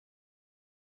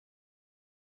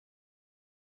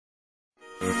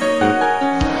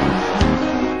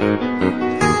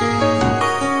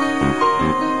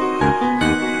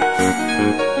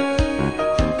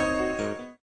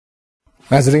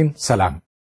ناظرین سلام.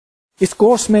 اس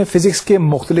کورس میں فزکس کے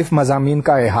مختلف مضامین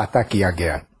کا احاطہ کیا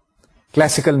گیا.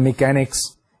 کلاسیکل میکینکس،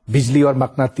 بجلی اور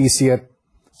مقناطیسیت،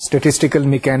 اسٹیٹسٹیکل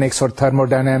میکینکس اور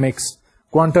تھرموڈائنامکس،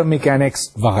 کوانٹم میکینکس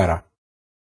وغیرہ.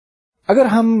 اگر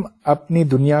ہم اپنی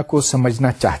دنیا کو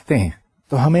سمجھنا چاہتے ہیں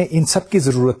تو ہمیں ان سب کی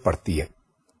ضرورت پڑتی ہے.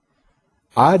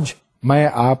 آج میں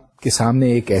آپ کے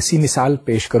سامنے ایک ایسی مثال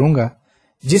پیش کروں گا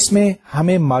جس میں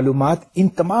ہمیں معلومات ان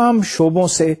تمام شعبوں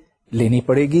سے لینی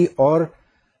پڑے گی، اور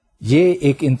یہ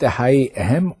ایک انتہائی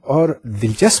اہم اور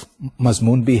دلچسپ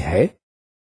مضمون بھی ہے.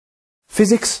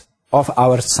 فزکس آف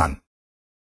آور سن.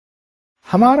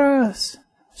 ہمارا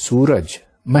سورج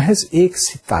محض ایک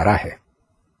ستارہ ہے.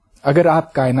 اگر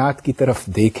آپ کائنات کی طرف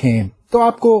دیکھیں تو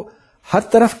آپ کو ہر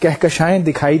طرف کہکشائیں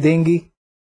دکھائی دیں گی.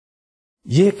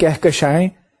 یہ کہکشائیں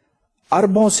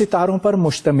اربوں ستاروں پر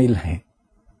مشتمل ہیں،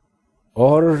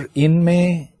 اور ان میں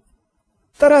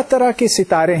طرح طرح کے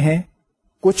ستارے ہیں.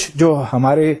 کچھ جو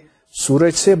ہمارے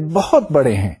سورج سے بہت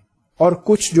بڑے ہیں اور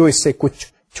کچھ جو اس سے کچھ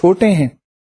چھوٹے ہیں.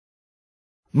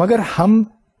 مگر ہم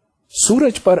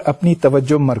سورج پر اپنی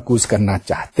توجہ مرکوز کرنا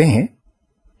چاہتے ہیں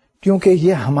کیونکہ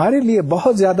یہ ہمارے لیے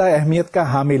بہت زیادہ اہمیت کا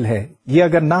حامل ہے. یہ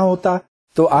اگر نہ ہوتا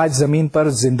تو آج زمین پر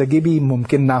زندگی بھی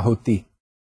ممکن نہ ہوتی.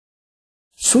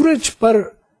 سورج پر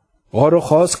غور و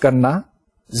خوض کرنا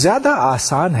زیادہ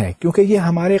آسان ہے کیونکہ یہ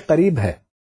ہمارے قریب ہے.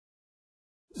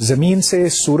 زمین سے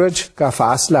سورج کا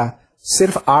فاصلہ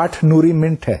صرف 8 نوری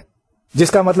منٹ ہے،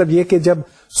 جس کا مطلب یہ کہ جب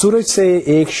سورج سے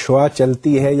ایک شعاع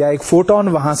چلتی ہے یا ایک فوٹون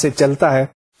وہاں سے چلتا ہے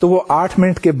تو وہ 8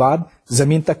 منٹ کے بعد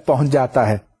زمین تک پہنچ جاتا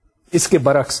ہے. اس کے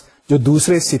برعکس جو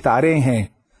دوسرے ستارے ہیں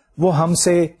وہ ہم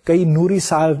سے کئی نوری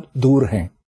سال دور ہیں.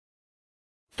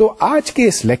 تو آج کے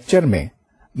اس لیکچر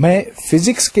میں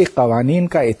فزکس کے قوانین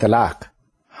کا اطلاق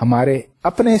ہمارے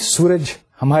اپنے سورج،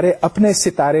 ہمارے اپنے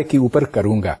ستارے کے اوپر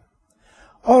کروں گا.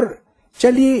 اور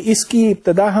چلیے اس کی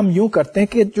ابتدا ہم یوں کرتے ہیں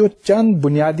کہ جو چند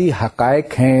بنیادی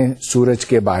حقائق ہیں سورج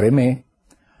کے بارے میں،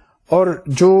 اور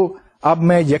جو اب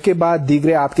میں یکے بعد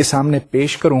دیگرے آپ کے سامنے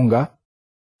پیش کروں گا.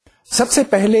 سب سے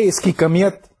پہلے اس کی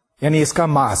کمیت یعنی اس کا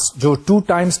ماس جو 2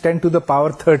 ×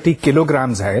 10⁻30 کلو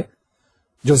گرامز ہے،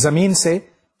 جو زمین سے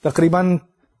تقریباً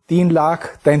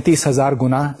 3,33,000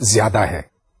 گنا زیادہ ہے.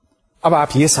 اب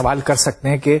آپ یہ سوال کر سکتے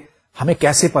ہیں کہ ہمیں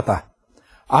کیسے پتا؟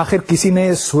 آخر کسی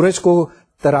نے سورج کو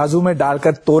ترازو میں ڈال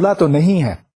کر تولا تو نہیں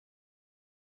ہے.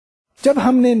 جب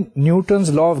ہم نے نیوٹنز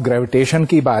لا آف گریویٹیشن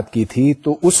کی بات کی تھی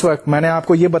تو اس وقت میں نے آپ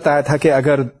کو یہ بتایا تھا کہ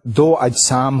اگر 2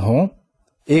 اجسام ہوں،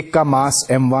 ایک کا ماس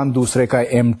m1 دوسرے کا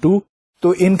m2،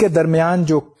 تو ان کے درمیان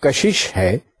جو کشش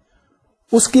ہے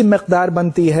اس کی مقدار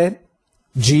بنتی ہے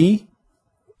g،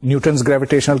 Newton's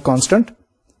gravitational constant,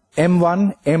 m1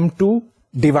 m2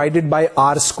 divided by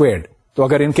r². تو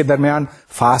اگر ان کے درمیان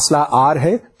فاصلہ r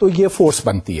ہے تو یہ فورس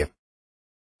بنتی ہے.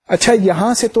 اچھا،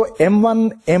 یہاں سے تو m1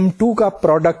 m2 کا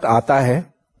پروڈکٹ آتا ہے،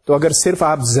 تو اگر صرف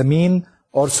آپ زمین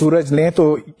اور سورج لیں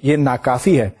تو یہ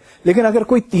ناکافی ہے. لیکن اگر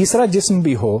کوئی تیسرا جسم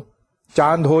بھی ہو،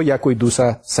 چاند ہو یا کوئی دوسرا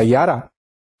سیارہ،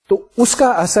 تو اس کا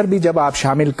اثر بھی جب آپ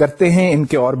شامل کرتے ہیں ان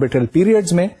کے آربیٹل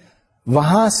پیریڈز میں،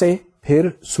 وہاں سے پھر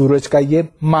سورج کا یہ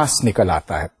ماس نکل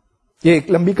آتا ہے. یہ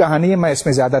ایک لمبی کہانی ہے، میں اس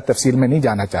میں زیادہ تفصیل میں نہیں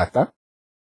جانا چاہتا.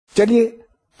 چلیے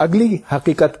اگلی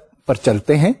حقیقت پر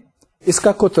چلتے ہیں. اس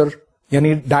کا قطر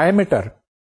یعنی ڈائمیٹر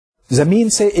زمین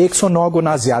سے 109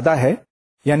 گنا زیادہ ہے،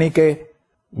 یعنی کہ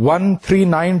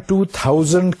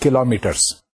 1,392,000 کلومیٹرز.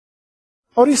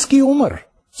 اور اس کی عمر،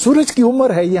 سورج کی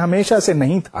عمر ہے، یہ ہمیشہ سے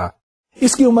نہیں تھا.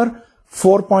 اس کی عمر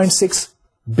 4.6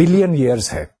 بلین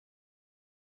ایئرز ہے.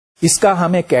 اس کا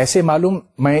ہمیں کیسے معلوم،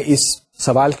 میں اس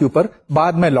سوال کے اوپر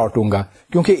بعد میں لوٹوں گا،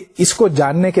 کیونکہ اس کو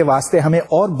جاننے کے واسطے ہمیں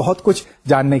اور بہت کچھ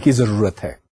جاننے کی ضرورت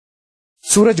ہے.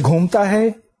 سورج گھومتا ہے،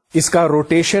 اس کا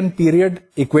روٹیشن پیریڈ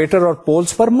ایکویٹر اور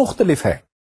پولز پر مختلف ہے.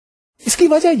 اس کی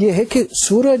وجہ یہ ہے کہ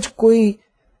سورج کوئی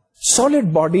سالڈ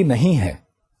باڈی نہیں ہے.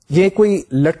 یہ کوئی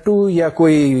لٹو یا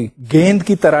کوئی گیند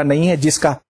کی طرح نہیں ہے جس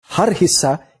کا ہر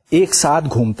حصہ ایک ساتھ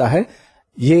گھومتا ہے.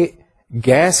 یہ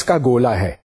گیس کا گولا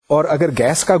ہے، اور اگر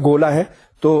گیس کا گولا ہے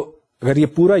تو اگر یہ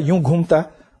پورا یوں گھومتا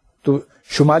تو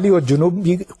شمالی اور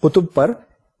جنوبی قطب پر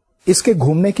اس کے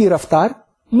گھومنے کی رفتار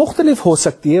مختلف ہو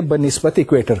سکتی ہے بنسبت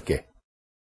ایکویٹر کے.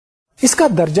 اس کا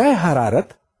درجہ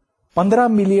حرارت 15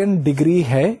 ملین ڈگری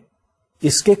ہے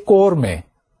اس کے کور میں،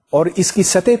 اور اس کی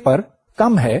سطح پر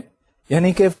کم ہے،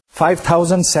 یعنی کہ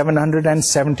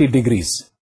 5770 ڈگریز.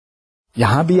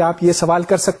 یہاں بھی آپ یہ سوال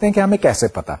کر سکتے ہیں کہ ہمیں کیسے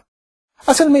پتا؟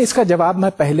 اصل میں اس کا جواب میں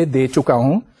پہلے دے چکا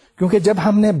ہوں، کیونکہ جب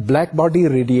ہم نے بلیک باڈی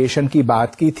ریڈیشن کی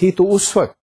بات کی تھی تو اس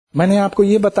وقت میں نے آپ کو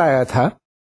یہ بتایا تھا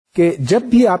کہ جب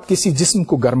بھی آپ کسی جسم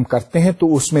کو گرم کرتے ہیں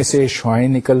تو اس میں سے شعاعیں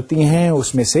نکلتی ہیں،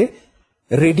 اس میں سے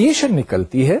ریڈیشن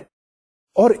نکلتی ہے،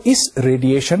 اور اس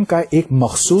ریڈیشن کا ایک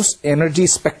مخصوص انرجی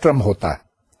اسپیکٹرم ہوتا ہے.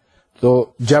 تو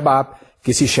جب آپ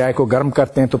کسی شے کو گرم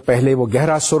کرتے ہیں تو پہلے وہ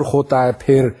گہرا سرخ ہوتا ہے,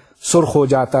 پھر سرخ ہو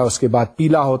جاتا ہے, اس کے بعد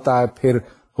پیلا ہوتا ہے, پھر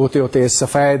ہوتے ہوتے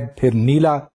سفید, پھر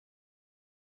نیلا.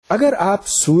 اگر آپ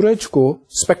سورج کو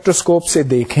اسپیکٹروسکوپ سے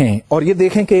دیکھیں اور یہ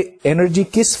دیکھیں کہ انرجی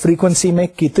کس فریکوینسی میں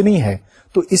کتنی ہے,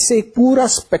 تو اس سے ایک پورا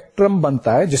اسپیکٹرم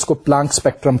بنتا ہے جس کو پلانک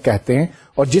اسپیکٹرم کہتے ہیں,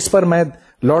 اور جس پر میں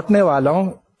لوٹنے والا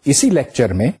ہوں اسی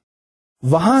لیکچر میں.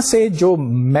 وہاں سے جو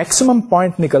میکسیمم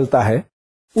پوائنٹ نکلتا ہے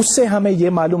اس سے ہمیں یہ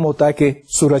معلوم ہوتا ہے کہ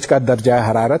سورج کا درجہ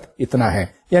حرارت اتنا ہے,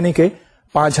 یعنی کہ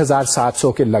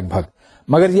 5700 کے لگ بھگ.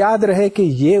 مگر یاد رہے کہ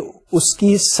یہ اس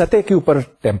کی سطح کے اوپر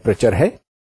ٹیمپریچر ہے,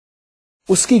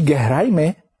 اس کی گہرائی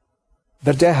میں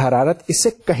درجہ حرارت اس سے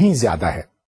کہیں زیادہ ہے.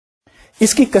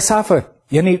 اس کی کثافت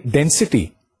یعنی ڈینسٹی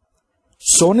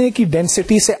سونے کی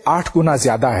ڈینسٹی سے 8 گنا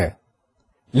زیادہ ہے,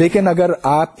 لیکن اگر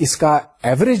آپ اس کا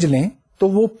ایوریج لیں تو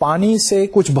وہ پانی سے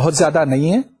کچھ بہت زیادہ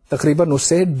نہیں ہے, تقریباً اس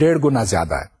سے 1.5 گنا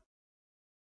زیادہ ہے.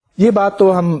 یہ بات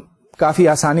تو ہم کافی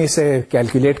آسانی سے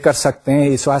کیلکولیٹ کر سکتے ہیں,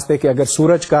 اس واسطے کہ اگر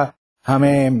سورج کا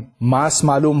ہمیں ماس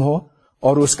معلوم ہو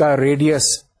اور اس کا ریڈیس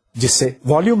جس سے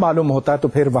والیوم معلوم ہوتا تو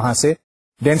پھر وہاں سے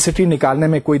ڈینسٹی نکالنے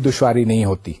میں کوئی دشواری نہیں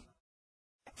ہوتی.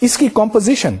 اس کی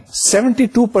کمپوزیشن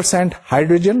 72%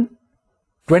 ہائیڈروجن,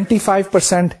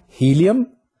 25% ہیلیم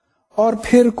اور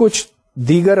پھر کچھ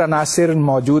دیگر عناصر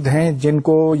موجود ہیں جن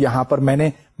کو یہاں پر میں نے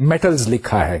میٹلز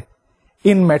لکھا ہے.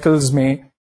 ان میٹلز میں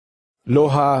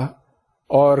لوہا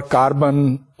اور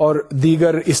کاربن اور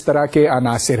دیگر اس طرح کے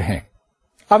عناصر ہیں.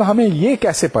 اب ہمیں یہ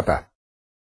کیسے پتا؟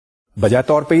 بجا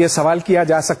طور پہ یہ سوال کیا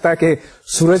جا سکتا ہے کہ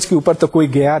سورج کے اوپر تو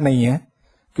کوئی گیا نہیں ہے,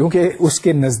 کیونکہ اس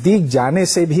کے نزدیک جانے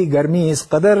سے بھی گرمی اس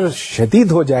قدر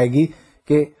شدید ہو جائے گی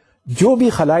کہ جو بھی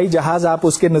خلائی جہاز آپ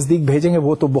اس کے نزدیک بھیجیں گے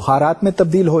وہ تو بخارات میں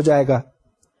تبدیل ہو جائے گا.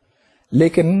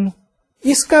 لیکن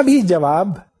اس کا بھی جواب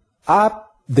آپ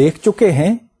دیکھ چکے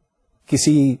ہیں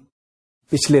کسی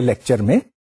پچھلے لیکچر میں,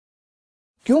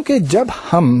 کیونکہ جب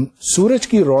ہم سورج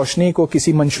کی روشنی کو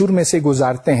کسی منشور میں سے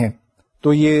گزارتے ہیں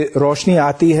تو یہ روشنی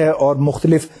آتی ہے اور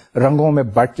مختلف رنگوں میں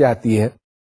بٹ جاتی ہے.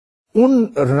 ان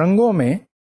رنگوں میں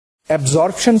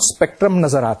ایبزارپشن اسپیکٹرم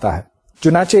نظر آتا ہے.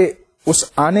 چنانچہ اس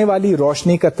آنے والی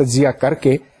روشنی کا تجزیہ کر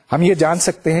کے ہم یہ جان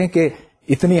سکتے ہیں کہ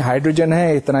اتنی ہائیڈروجن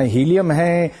ہے, اتنا ہیلیم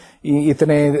ہے,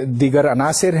 اتنے دیگر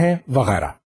عناصر ہیں وغیرہ.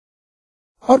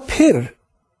 اور پھر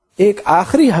ایک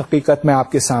آخری حقیقت میں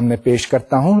آپ کے سامنے پیش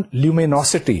کرتا ہوں,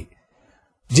 لیومینوسٹی,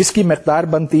 جس کی مقدار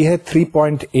بنتی ہے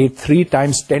 3.83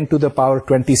 Times 10 to the power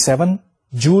 27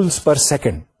 jewels per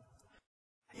second.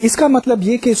 اس کا مطلب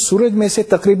یہ کہ سورج میں سے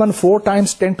تقریباً 4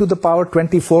 Times 10 to the power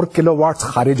 24 kilo what's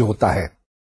خارج ہوتا ہے,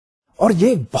 اور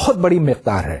یہ بہت بڑی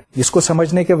مقدار ہے. جس کو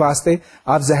سمجھنے کے واسطے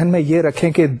آپ ذہن میں یہ رکھیں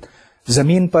کہ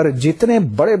زمین پر جتنے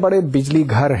بڑے بڑے بجلی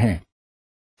گھر ہیں,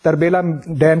 تربیلا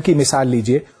ڈیم کی مثال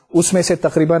لیجئے, اس میں سے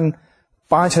تقریباً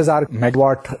 5000 میگا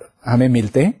واٹ ہمیں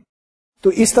ملتے ہیں. تو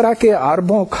اس طرح کے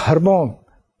اربوں خربوں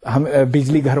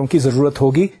بجلی گھروں کی ضرورت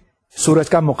ہوگی سورج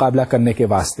کا مقابلہ کرنے کے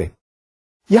واسطے.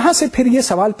 یہاں سے پھر یہ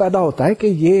سوال پیدا ہوتا ہے کہ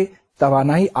یہ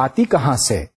توانائی آتی کہاں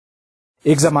سے؟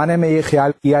 ایک زمانے میں یہ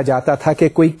خیال کیا جاتا تھا کہ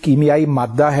کوئی کیمیائی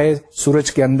مادہ ہے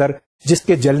سورج کے اندر جس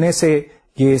کے جلنے سے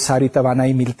یہ ساری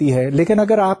توانائی ملتی ہے. لیکن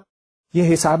اگر آپ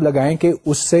یہ حساب لگائیں کہ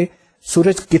اس سے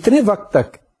سورج کتنے وقت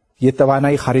تک یہ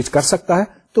توانائی خارج کر سکتا ہے,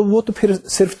 تو وہ تو پھر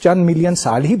صرف چند ملین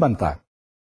سال ہی بنتا ہے.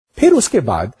 پھر اس کے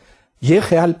بعد یہ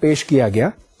خیال پیش کیا گیا,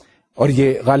 اور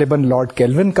یہ غالباً لارڈ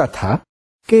کیلون کا تھا,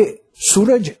 کہ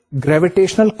سورج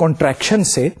گریویٹیشنل کنٹریکشن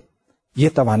سے یہ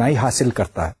توانائی حاصل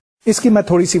کرتا ہے. اس کی میں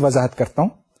تھوڑی سی وضاحت کرتا ہوں.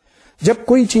 جب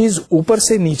کوئی چیز اوپر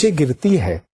سے نیچے گرتی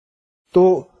ہے تو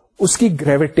اس کی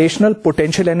گریویٹیشنل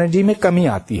پوٹینشیل انرجی میں کمی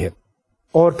آتی ہے,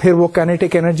 اور پھر وہ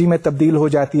کائنیٹک انرجی میں تبدیل ہو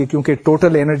جاتی ہے, کیونکہ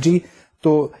ٹوٹل انرجی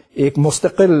تو ایک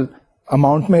مستقل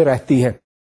اماؤنٹ میں رہتی ہے,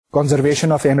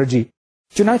 کنزرویشن آف انرجی.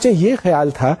 چنانچہ یہ خیال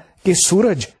تھا کہ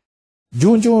سورج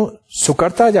جو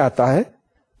سکڑتا جاتا ہے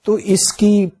تو اس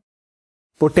کی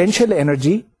پوٹینشیل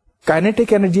انرجی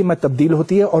کائنیٹک انرجی میں تبدیل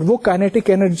ہوتی ہے, اور وہ کائنیٹک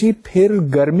انرجی پھر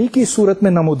گرمی کی صورت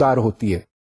میں نمودار ہوتی ہے,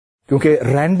 کیونکہ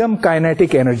رینڈم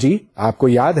کائنیٹک انرجی آپ کو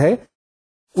یاد ہے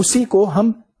اسی کو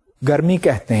ہم گرمی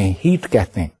کہتے ہیں, ہیٹ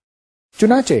کہتے ہیں.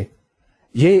 چنانچہ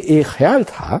یہ ایک خیال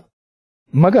تھا,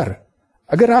 مگر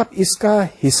اگر آپ اس کا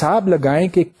حساب لگائیں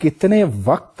کہ کتنے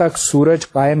وقت تک سورج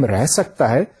قائم رہ سکتا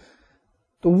ہے,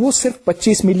 تو وہ صرف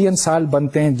 25 ملین سال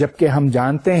بنتے ہیں, جبکہ ہم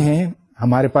جانتے ہیں,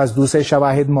 ہمارے پاس دوسرے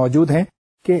شواہد موجود ہیں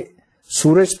کہ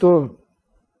سورج تو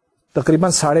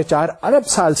تقریباً 4.5 ارب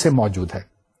سال سے موجود ہے.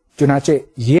 چنانچہ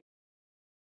یہ